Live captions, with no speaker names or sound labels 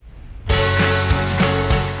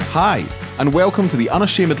Hi, and welcome to the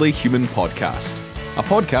Unashamedly Human podcast, a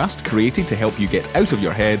podcast created to help you get out of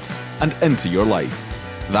your head and into your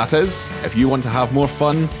life. That is, if you want to have more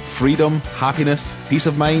fun, freedom, happiness, peace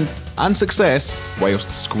of mind, and success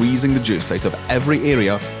whilst squeezing the juice out of every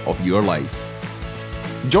area of your life.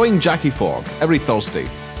 Join Jacquie Forde every Thursday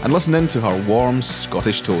and listen in to her warm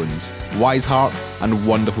Scottish tones, wise heart, and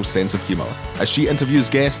wonderful sense of humour as she interviews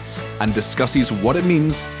guests and discusses what it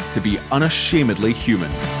means to be unashamedly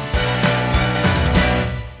human.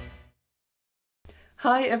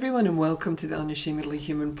 Hi everyone and welcome to the Unashamedly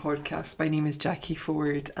Human podcast. My name is Jacquie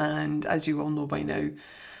Forde and as you all know by now,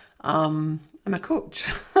 I'm a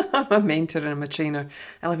coach. I'm a mentor and I'm a trainer.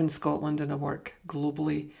 I live in Scotland and I work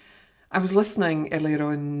globally. I was listening earlier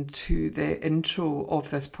on to the intro of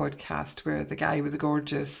this podcast where the guy with the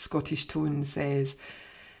gorgeous Scottish tone says,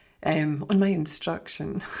 on my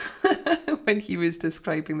instruction, when he was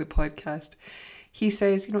describing the podcast, he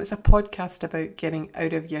says, it's a podcast about getting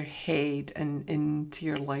out of your head and into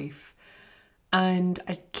your life. And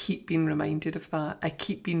I keep being reminded of that.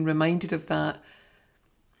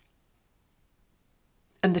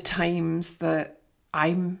 And the times that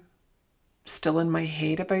I'm still in my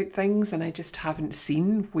head about things and I just haven't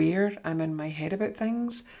seen where I'm in my head about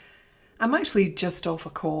things. I'm actually just off a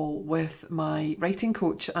call with my writing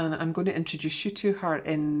coach and I'm going to introduce you to her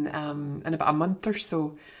in about a month or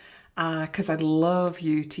so. Because I'd love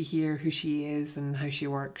you to hear who she is and how she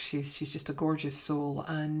works. She's just a gorgeous soul,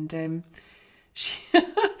 and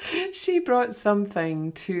she brought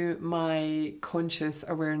something to my conscious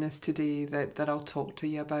awareness today that I'll talk to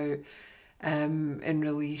you about in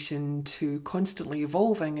relation to constantly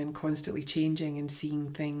evolving and constantly changing and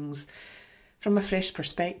seeing things from a fresh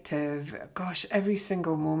perspective. Gosh, every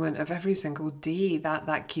single moment of every single day,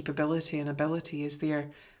 that capability and ability is there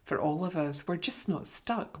for all of us. We're just not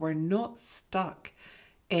stuck. We're not stuck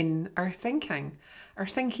in our thinking. Our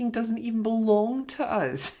thinking doesn't even belong to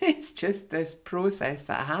us. It's just this process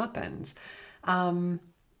that happens. And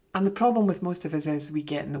the problem with most of us is we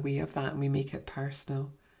get in the way of that and we make it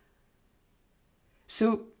personal.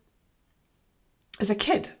 So, as a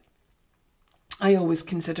kid, I always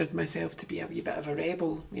considered myself to be a wee bit of a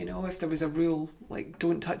rebel. If there was a rule, like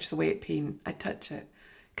don't touch the wet paint, I'd touch it.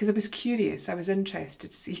 Because I was curious, I was interested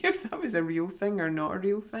to see if that was a real thing or not a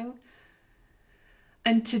real thing.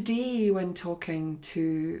 And today, when talking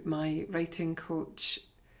to my writing coach,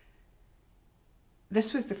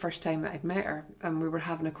 this was the first time that I'd met her and we were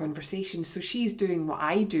having a conversation. So she's doing what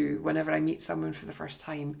I do whenever I meet someone for the first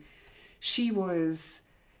time. She was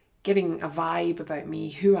getting a vibe about me,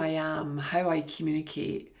 who I am, how I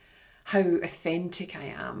communicate, how authentic I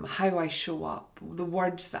am, how I show up, the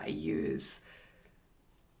words that I use,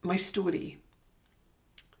 my story.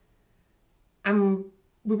 And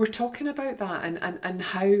we were talking about that and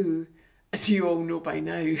how, as you all know by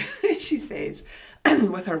now, she says,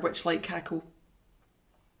 with her witch-like cackle,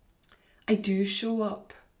 I do show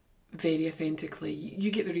up very authentically. You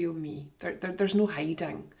get the real me. There's no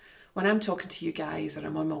hiding. When I'm talking to you guys, or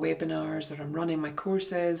I'm on my webinars, or I'm running my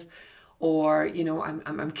courses, or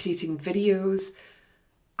I'm creating videos,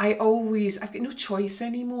 I've got no choice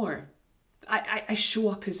anymore. I show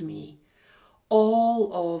up as me.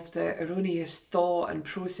 All of the erroneous thought and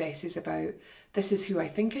processes about this is who I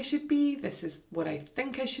think I should be, this is what I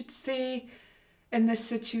think I should say in this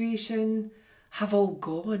situation have all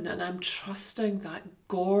gone, and I'm trusting that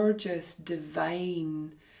gorgeous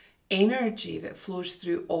divine energy that flows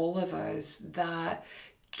through all of us that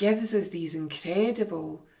gives us these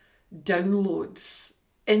incredible downloads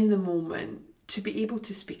in the moment to be able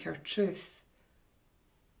to speak our truth.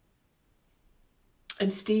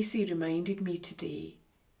 And Stacey reminded me today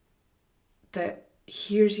that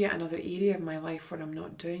here's yet another area of my life where I'm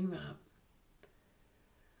not doing that.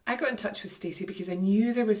 I got in touch with Stacey because I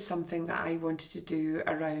knew there was something that I wanted to do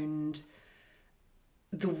around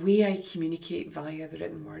the way I communicate via the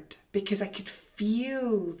written word, because I could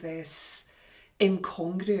feel this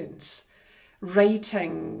incongruence.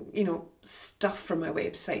 Writing, stuff from my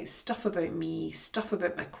website, stuff about me, stuff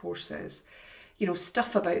about my courses,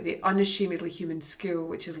 stuff about the Unashamedly Human School,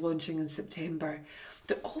 which is launching in September.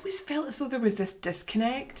 There always felt as though there was this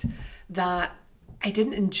disconnect that I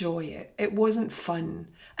didn't enjoy it. It wasn't fun.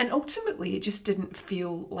 And ultimately, it just didn't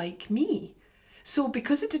feel like me. So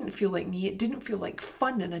because it didn't feel like me, it didn't feel like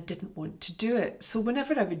fun and I didn't want to do it. So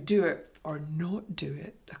whenever I would do it or not do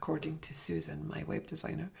it, according to Susan, my web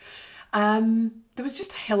designer, there was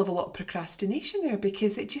just a hell of a lot of procrastination there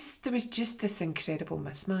because there was just this incredible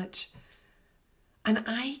mismatch. And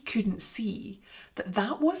I couldn't see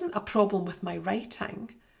that wasn't a problem with my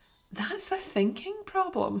writing. That's a thinking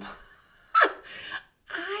problem.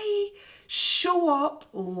 I show up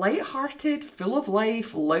light-hearted, full of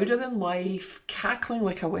life, louder than life, cackling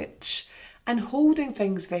like a witch, and holding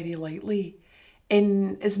things very lightly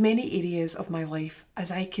in as many areas of my life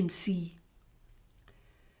as I can see.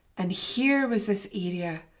 And here was this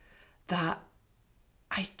area that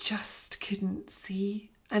I just couldn't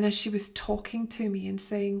see. And as she was talking to me and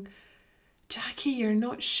saying, Jacquie, you're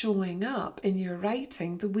not showing up in your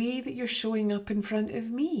writing the way that you're showing up in front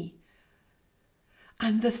of me.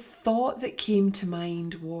 And the thought that came to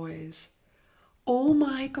mind was, oh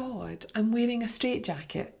my God, I'm wearing a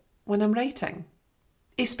straitjacket when I'm writing.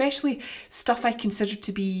 Especially stuff I consider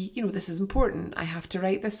to be, this is important. I have to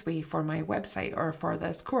write this way for my website or for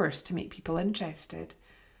this course to make people interested.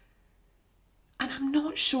 And I'm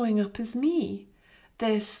not showing up as me.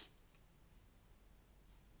 This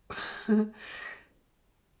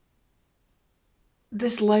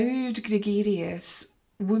this loud, gregarious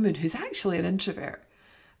woman who's actually an introvert,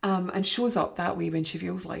 and shows up that way when she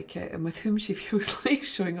feels like it and with whom she feels like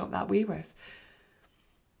showing up that way with.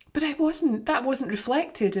 But that wasn't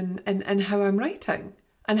reflected in how I'm writing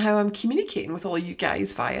and how I'm communicating with all you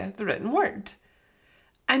guys via the written word.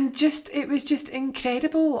 And it was just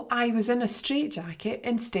incredible. I was in a straitjacket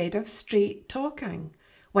instead of straight talking.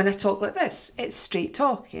 When I talk like this, it's straight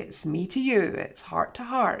talk. It's me to you. It's heart to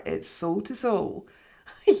heart. It's soul to soul.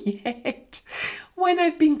 Yet, when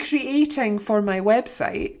I've been creating for my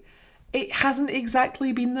website, it hasn't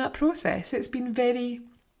exactly been that process. It's been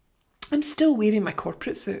I'm still wearing my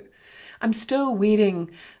corporate suit. I'm still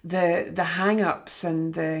wearing the hang-ups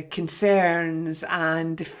and the concerns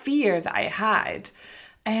and the fear that I had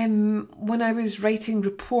when I was writing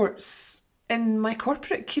reports in my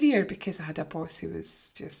corporate career, because I had a boss who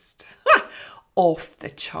was just off the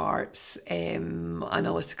charts,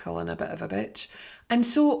 analytical and a bit of a bitch. And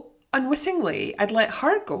so unwittingly, I'd let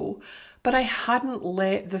her go, but I hadn't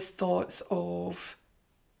let the thoughts of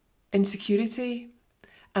insecurity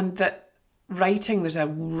and that writing, there's a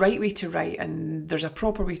right way to write and there's a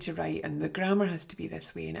proper way to write and the grammar has to be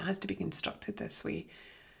this way and it has to be constructed this way.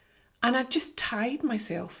 And I've just tied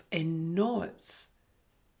myself in knots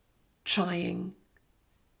trying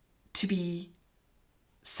to be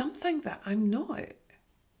something that I'm not.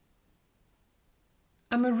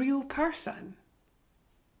 I'm a real person.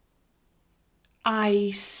 I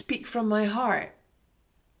speak from my heart.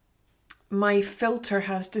 My filter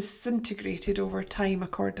has disintegrated over time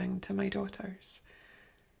according to my daughters.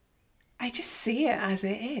 I just say it as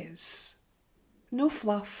it is. No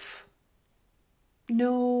fluff.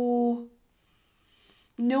 No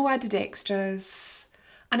added extras.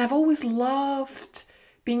 And I've always loved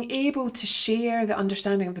being able to share the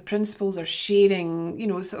understanding of the principles or sharing,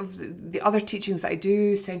 sort of the other teachings that I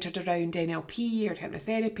do centered around NLP or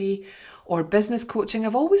hypnotherapy or business coaching.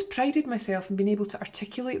 I've always prided myself in being able to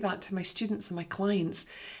articulate that to my students and my clients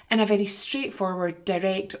in a very straightforward,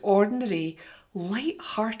 direct, ordinary,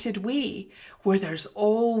 light-hearted way where there's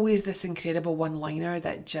always this incredible one-liner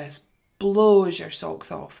that just blows your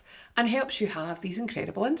socks off and helps you have these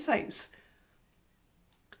incredible insights.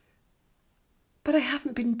 But I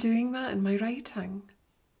haven't been doing that in my writing.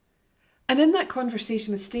 And in that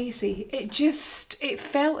conversation with Stacey, it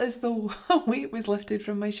felt as though a weight was lifted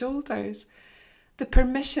from my shoulders. The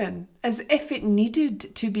permission, as if it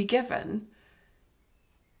needed to be given,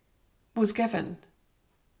 was given.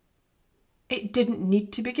 It didn't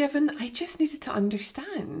need to be given. I just needed to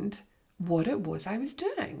understand what it was I was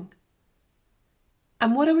doing.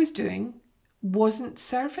 And what I was doing wasn't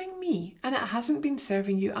serving me, and it hasn't been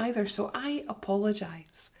serving you either, so I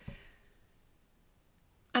apologise.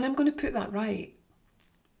 And I'm going to put that right.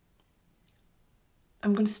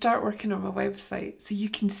 I'm going to start working on my website so you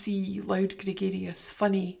can see loud, gregarious,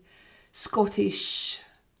 funny, Scottish,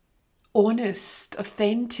 honest,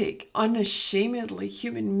 authentic, unashamedly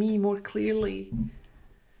human me more clearly,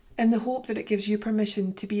 in the hope that it gives you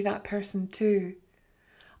permission to be that person too.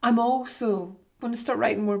 I'm also going to start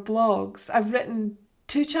writing more blogs. I've written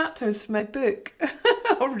 2 chapters for my book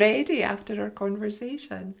already after our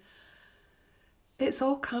conversation. It's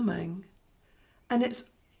all coming. And it's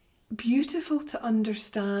beautiful to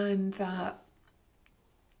understand that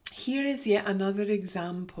here is yet another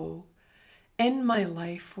example in my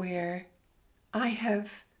life where I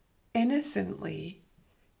have innocently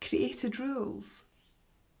created rules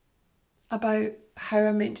about how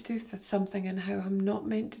I'm meant to do something and how I'm not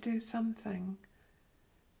meant to do something.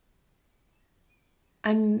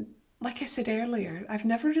 And like I said earlier, I've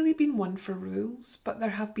never really been one for rules, but there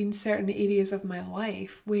have been certain areas of my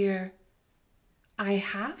life where I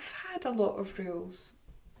have had a lot of rules.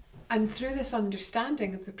 And through this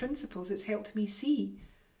understanding of the principles, it's helped me see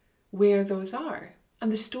where those are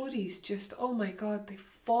And the stories just, oh my God, they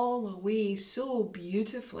fall away so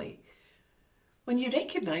beautifully when you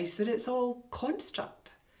recognise that it's all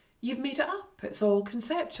construct. You've made it up. It's all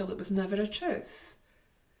conceptual. It was never a truth.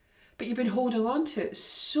 But you've been holding on to it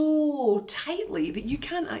so tightly that you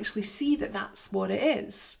can't actually see that that's what it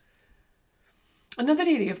is. Another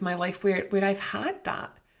area of my life where I've had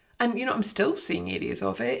that, and I'm still seeing areas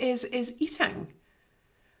of it, is eating.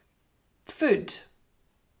 Food.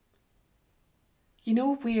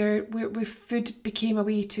 Where food became a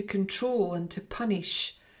way to control and to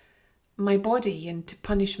punish my body and to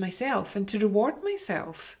punish myself and to reward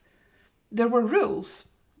myself. There were rules.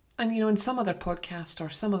 And, in some other podcast or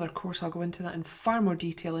some other course, I'll go into that in far more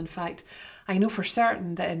detail. In fact, I know for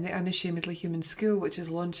certain that in the Unashamedly Human School, which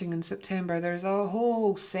is launching in September, there's a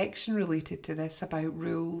whole section related to this about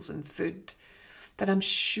rules and food that I'm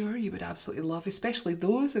sure you would absolutely love, especially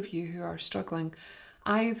those of you who are struggling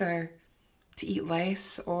either to eat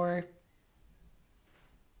less or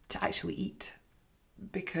to actually eat,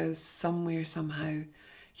 because somewhere, somehow,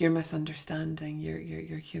 you're misunderstanding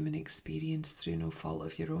your human experience through no fault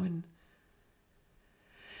of your own.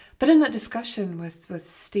 But in that discussion with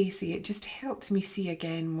Stacey, it just helped me see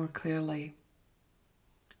again more clearly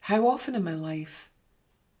how often in my life,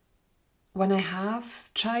 when I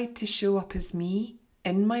have tried to show up as me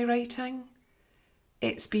in my writing,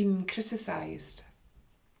 it's been criticised.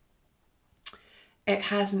 It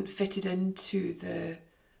hasn't fitted into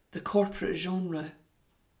the corporate genre.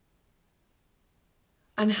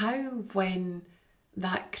 And how, when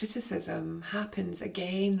that criticism happens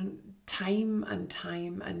again, time and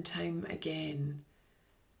time and time again,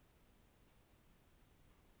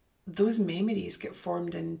 those memories get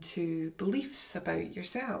formed into beliefs about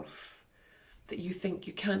yourself, that you think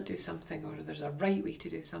you can't do something, or there's a right way to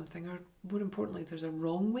do something, or more importantly, there's a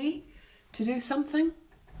wrong way to do something.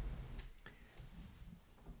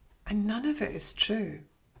 And none of it is true.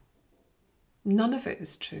 None of it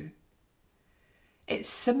is true. It's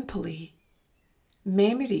simply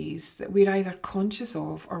memories that we're either conscious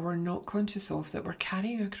of or we're not conscious of, that we're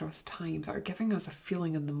carrying across time, that are giving us a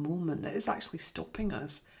feeling in the moment that is actually stopping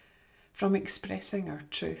us from expressing our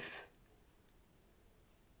truth.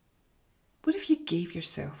 What if you gave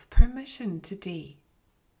yourself permission today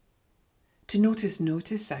to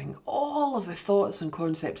noticing all of the thoughts and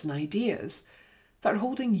concepts and ideas that are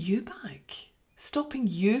holding you back, stopping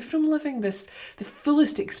you from living the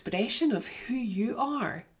fullest expression of who you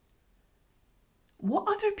are? What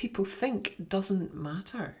other people think doesn't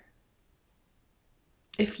matter.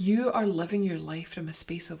 If you are living your life from a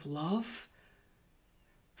space of love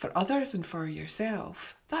for others and for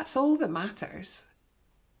yourself, that's all that matters.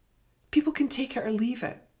 People can take it or leave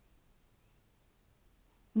it.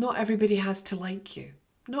 Not everybody has to like you.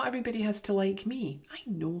 Not everybody has to like me. I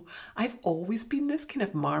know. I've always been this kind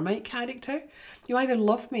of Marmite character. You either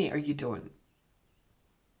love me or you don't.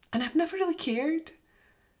 And I've never really cared.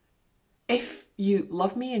 If you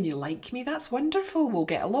love me and you like me, that's wonderful. We'll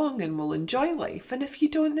get along and we'll enjoy life. And if you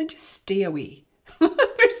don't, then just stay away.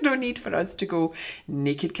 There's no need for us to go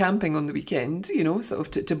naked camping on the weekend,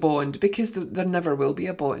 sort of to bond, because there never will be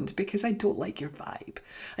a bond, because I don't like your vibe.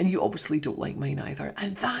 And you obviously don't like mine either.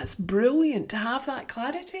 And that's brilliant to have that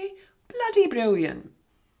clarity. Bloody brilliant.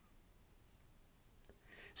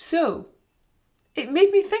 So, it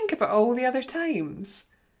made me think about all the other times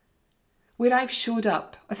where I've showed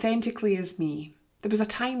up authentically as me. There was a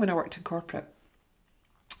time when I worked in corporate,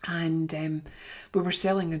 and we were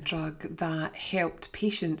selling a drug that helped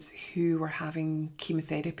patients who were having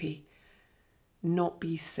chemotherapy not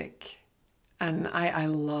be sick. And I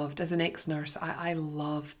loved, as an ex-nurse, I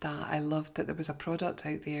loved that. I loved that there was a product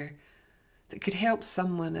out there that could help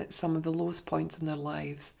someone at some of the lowest points in their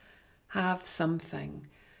lives have something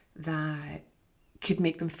that could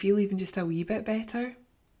make them feel even just a wee bit better.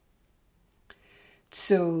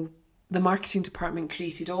 So the marketing department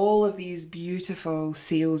created all of these beautiful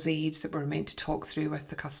sales aids that were meant to talk through with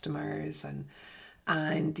the customers,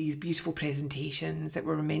 and these beautiful presentations that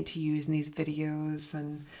were meant to use in these videos.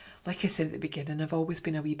 And like I said at the beginning, I've always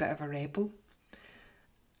been a wee bit of a rebel.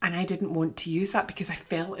 And I didn't want to use that because I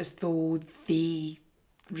felt as though they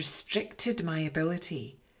restricted my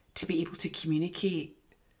ability to be able to communicate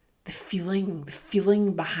the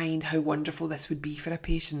feeling behind how wonderful this would be for a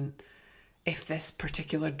patient if this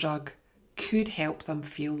particular drug could help them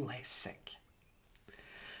feel less sick.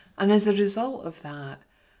 And as a result of that,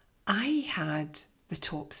 I had the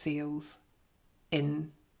top sales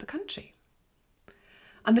in the country.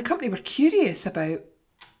 And the company were curious about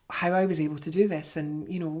how I was able to do this and,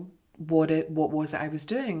 what was it I was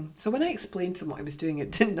doing. So when I explained to them what I was doing,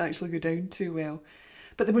 it didn't actually go down too well.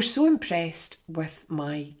 But they were so impressed with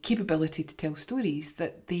my capability to tell stories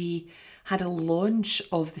that they had a launch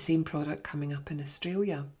of the same product coming up in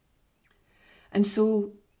Australia. And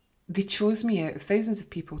so they chose me out of thousands of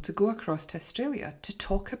people to go across to Australia to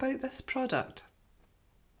talk about this product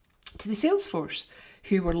to the sales force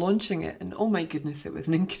who were launching it. And oh my goodness, it was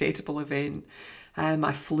an incredible event.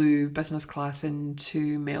 I flew business class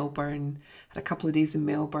into Melbourne, had a couple of days in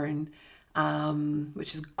Melbourne,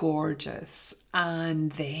 which is gorgeous.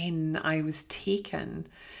 And then I was taken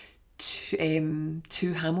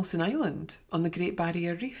to Hamilton Island on the Great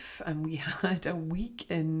Barrier Reef, and we had a week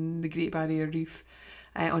in the Great Barrier Reef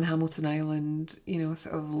on Hamilton Island,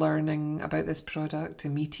 sort of learning about this product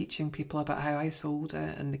and me teaching people about how I sold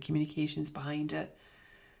it and the communications behind it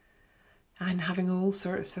and having all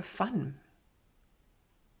sorts of fun.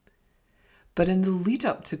 But in the lead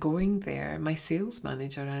up to going there, my sales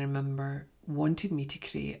manager, I remember, wanted me to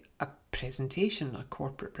create a presentation, a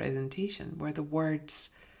corporate presentation, where the words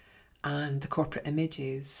and the corporate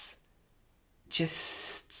images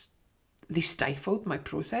they stifled my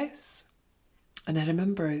process. And I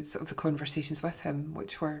remember sort of the conversations with him,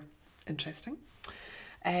 which were interesting,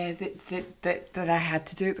 that I had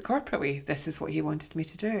to do it the corporate way. This is what he wanted me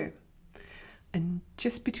to do. And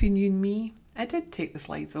just between you and me, I did take the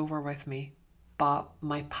slides over with me. But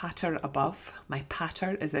my patter above, my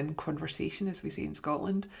patter is in conversation, as we say in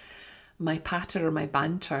Scotland, my patter or my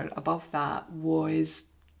banter above that was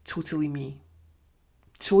totally me.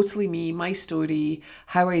 Totally me, my story,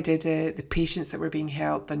 how I did it, the patients that were being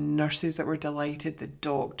helped, the nurses that were delighted, the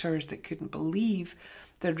doctors that couldn't believe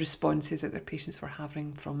the responses that their patients were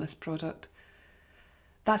having from this product.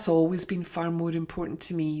 That's always been far more important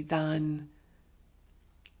to me than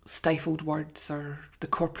stifled words or the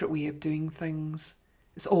corporate way of doing things.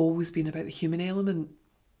 It's always been about the human element.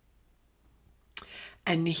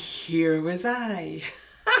 And here was I,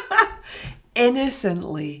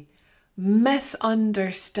 innocently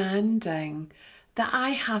misunderstanding that I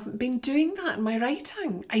haven't been doing that in my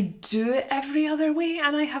writing. I do it every other way,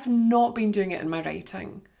 and I have not been doing it in my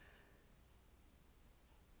writing.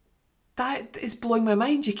 That is blowing my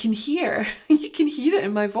mind. You can hear it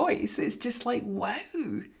in my voice. It's just like, wow.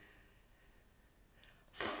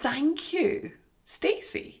 Thank you,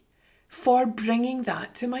 Stacey, for bringing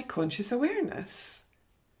that to my conscious awareness.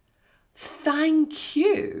 Thank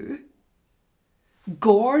you,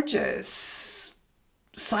 gorgeous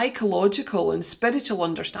psychological and spiritual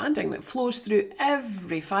understanding that flows through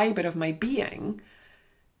every fibre of my being,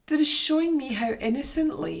 that is showing me how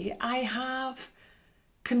innocently I have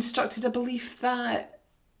constructed a belief that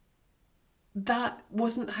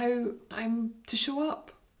wasn't how I'm to show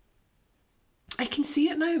up. I can see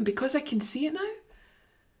it now. Because I can see it now,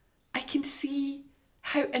 I can see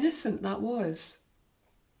how innocent that was.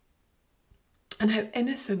 And how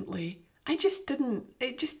innocently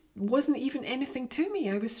it just wasn't even anything to me.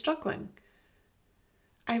 I was struggling.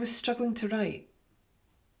 I was struggling to write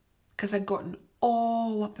because I'd gotten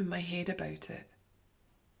all up in my head about it.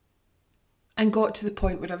 And got to the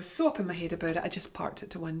point where I was so up in my head about it, I just parked it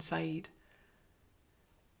to one side.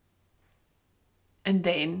 And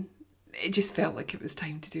then it just felt like it was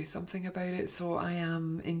time to do something about it. So I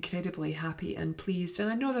am incredibly happy and pleased.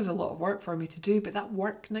 And I know there's a lot of work for me to do, but that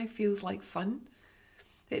work now feels like fun.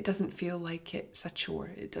 It doesn't feel like it's a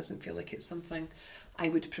chore. It doesn't feel like it's something I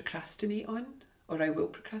would procrastinate on, or I will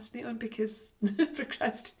procrastinate on, because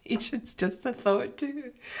procrastination's just a thought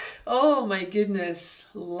too. Oh my goodness.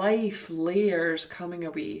 Life layers coming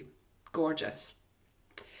away. Gorgeous.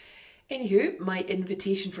 Anywho, my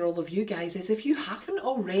invitation for all of you guys is, if you haven't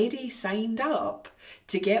already signed up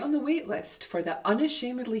to get on the wait list for the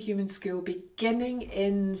Unashamedly Human School beginning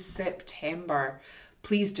in September,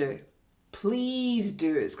 please do. Please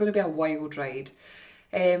do. It's going to be a wild ride.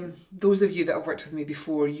 Those of you that have worked with me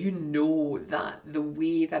before, you know that the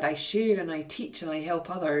way that I share and I teach and I help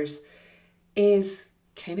others is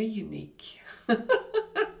kind of unique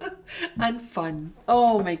and fun.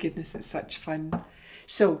 Oh my goodness, it's such fun.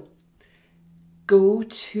 So go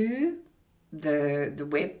to the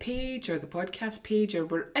web page or the podcast page or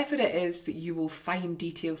wherever it is that you will find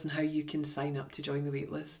details on how you can sign up to join the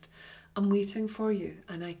waitlist. I'm waiting for you,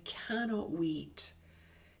 and I cannot wait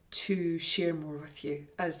to share more with you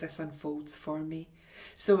as this unfolds for me.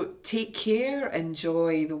 So take care,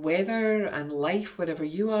 enjoy the weather and life wherever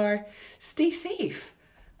you are, stay safe,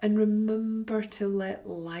 and remember to let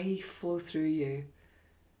life flow through you.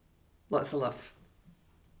 Lots of love.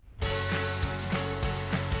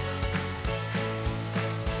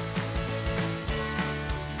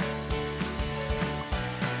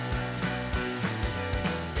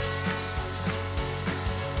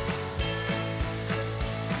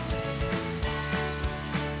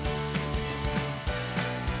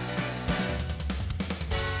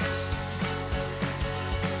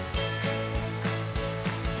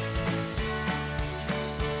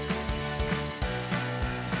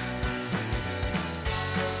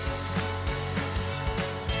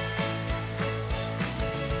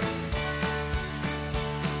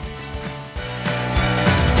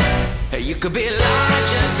 You could be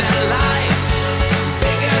larger than life,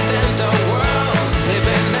 bigger than the world,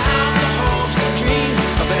 living out the hopes and dreams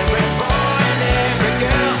of every boy and every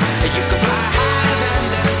girl. You could fly higher than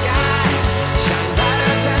the sky, shine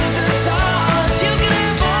brighter than the stars. You can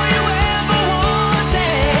have all you ever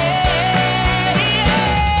wanted.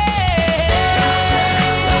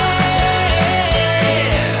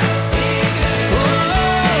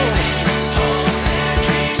 Hopes and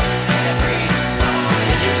dreams, every boy.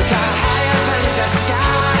 You can fly higher than the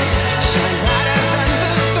sky, shine brighter than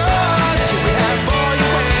the stars. You can have all you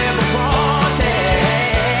ever wanted.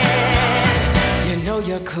 You know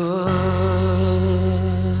you could.